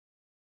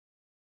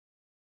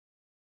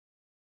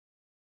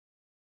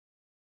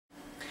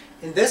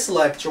In this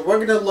lecture,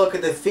 we're going to look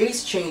at the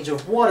phase change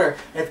of water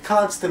at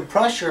constant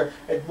pressure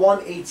at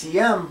 1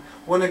 atm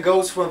when it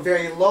goes from a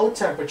very low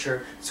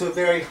temperature to a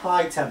very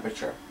high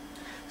temperature.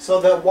 So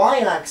the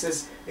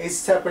y-axis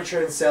is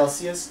temperature in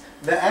Celsius,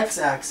 the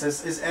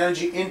x-axis is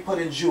energy input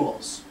in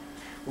joules.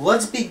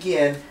 Let's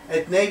begin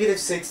at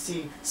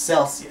 -60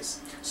 Celsius.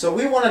 So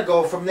we want to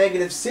go from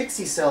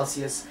 -60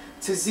 Celsius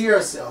to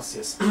 0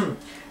 Celsius.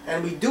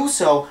 And we do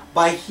so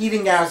by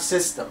heating our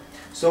system.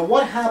 So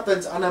what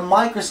happens on a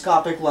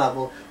microscopic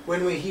level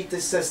when we heat the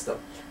system?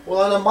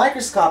 Well, on a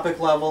microscopic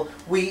level,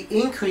 we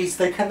increase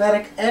the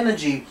kinetic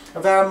energy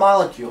of our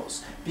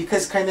molecules,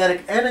 because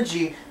kinetic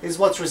energy is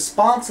what's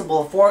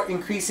responsible for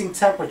increasing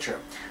temperature.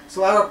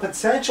 So our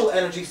potential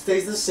energy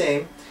stays the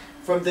same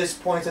from this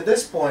point to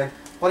this point,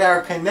 but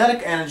our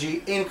kinetic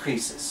energy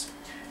increases.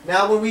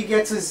 Now when we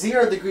get to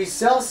 0 degrees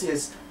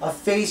Celsius, a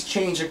phase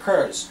change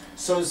occurs.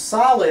 So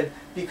solid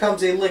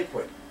becomes a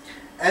liquid.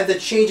 And the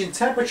change in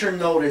temperature,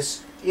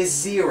 notice, is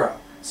 0.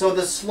 So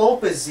the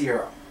slope is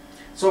 0.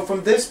 So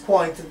from this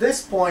point to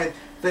this point,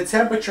 the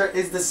temperature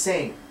is the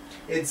same.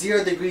 It's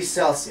 0 degrees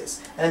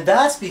Celsius. And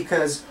that's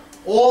because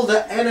all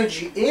the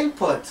energy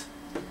input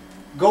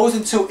goes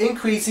into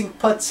increasing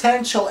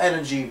potential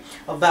energy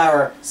of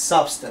our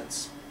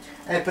substance.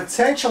 And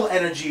potential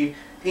energy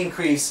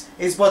increase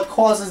is what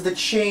causes the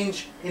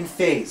change in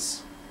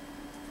phase.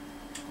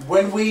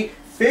 When we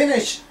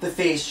finish the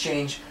phase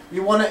change, we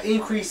want to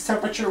increase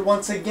temperature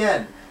once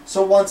again.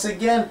 So once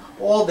again,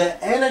 all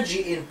the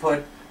energy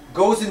input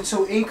goes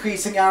into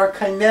increasing our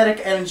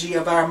kinetic energy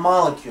of our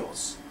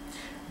molecules,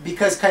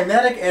 because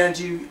kinetic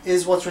energy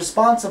is what's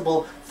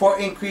responsible for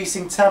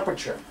increasing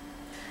temperature.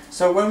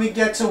 So when we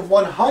get to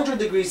 100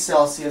 degrees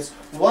Celsius,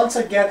 once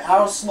again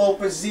our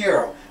slope is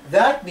 0.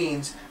 That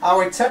means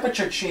our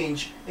temperature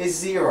change is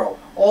 0.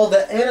 All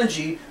the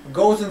energy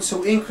goes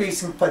into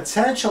increasing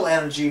potential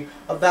energy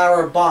of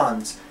our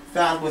bonds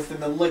found within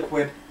the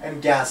liquid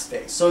and gas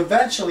phase. So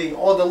eventually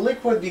all the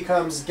liquid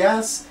becomes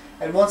gas,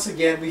 and once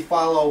again we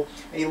follow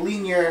a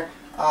linear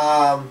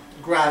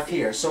graph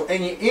here. So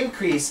any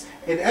increase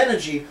in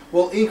energy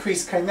will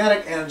increase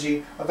kinetic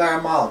energy of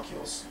our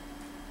molecules.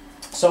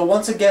 So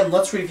once again,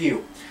 let's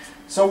review.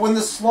 So when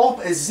the slope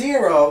is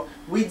 0,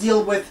 we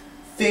deal with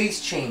phase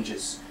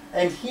changes.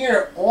 And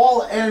here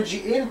all energy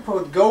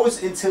input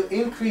goes into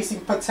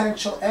increasing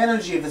potential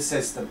energy of the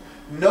system.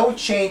 No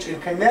change in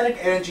kinetic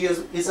energy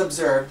is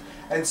observed,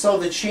 and so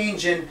the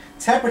change in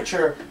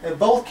temperature in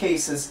both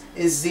cases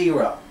is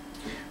 0.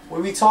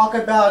 When we talk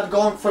about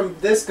going from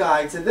this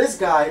guy to this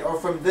guy, or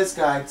from this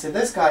guy to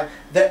this guy,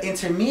 the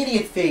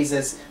intermediate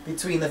phases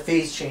between the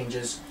phase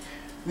changes,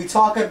 we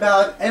talk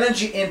about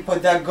energy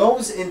input that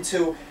goes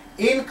into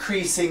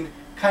increasing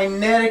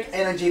kinetic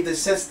energy of the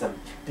system,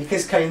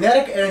 because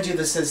kinetic energy of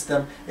the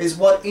system is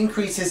what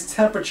increases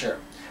temperature,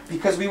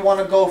 because we want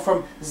to go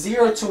from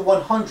 0 to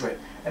 100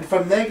 and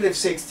from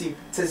 -60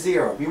 to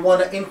 0. We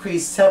want to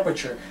increase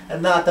temperature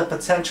and not the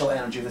potential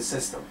energy of the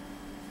system.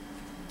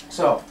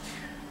 So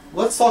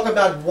let's talk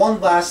about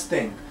one last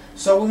thing.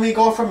 So when we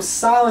go from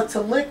solid to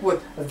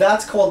liquid,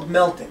 that's called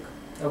melting.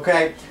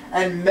 Okay?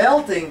 And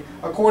melting,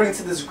 according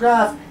to this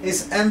graph,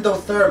 is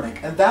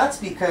endothermic, and that's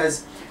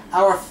because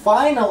our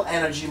final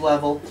energy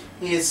level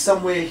is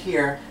somewhere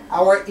here.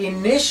 Our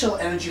initial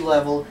energy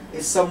level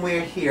is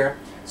somewhere here.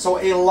 So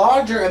a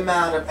larger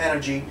amount of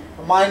energy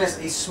minus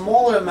a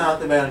smaller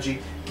amount of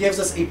energy gives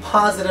us a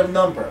positive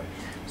number.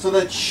 So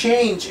the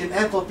change in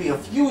enthalpy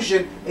of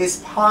fusion is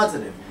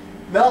positive.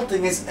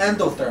 Melting is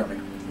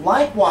endothermic.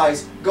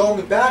 Likewise,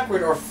 going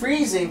backward or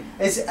freezing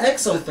is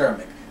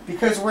exothermic,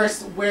 because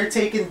we're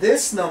taking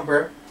this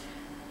number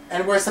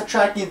and we're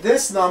subtracting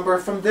this number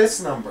from this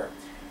number.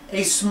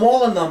 A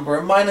smaller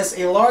number minus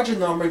a larger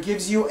number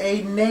gives you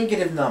a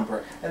negative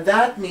number, and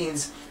that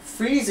means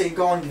freezing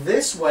going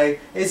this way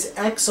is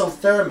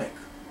exothermic.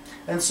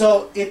 And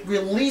so it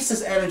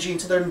releases energy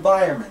into the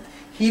environment,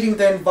 heating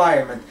the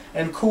environment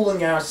and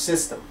cooling our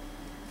system.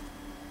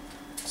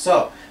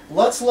 So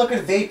let's look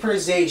at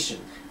vaporization.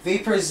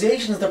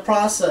 Vaporization is the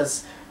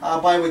process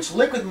by which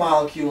liquid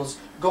molecules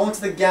go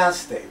into the gas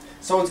state.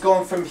 So it's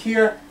going from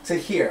here to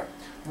here.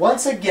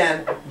 Once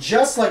again,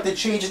 just like the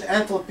change in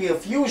enthalpy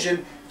of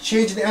fusion,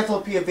 change in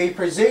enthalpy of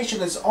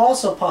vaporization is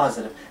also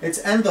positive. It's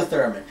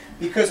endothermic,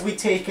 because we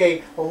take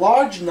a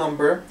large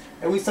number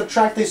and we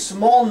subtract a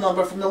small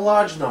number from the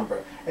large number,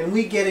 and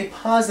we get a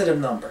positive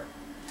number.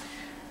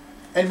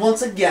 And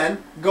once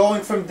again,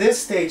 going from this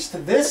stage to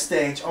this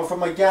stage, or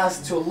from a gas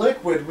to a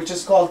liquid, which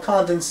is called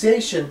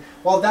condensation,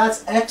 well,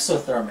 that's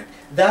exothermic.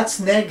 That's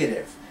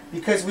negative,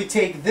 because we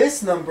take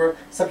this number,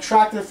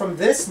 subtract it from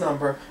this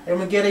number, and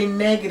we get a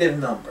negative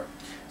number.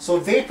 So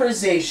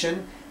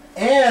vaporization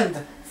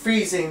and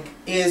freezing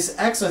is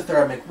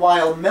exothermic,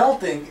 while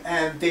melting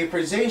and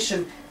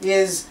vaporization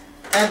is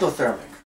endothermic.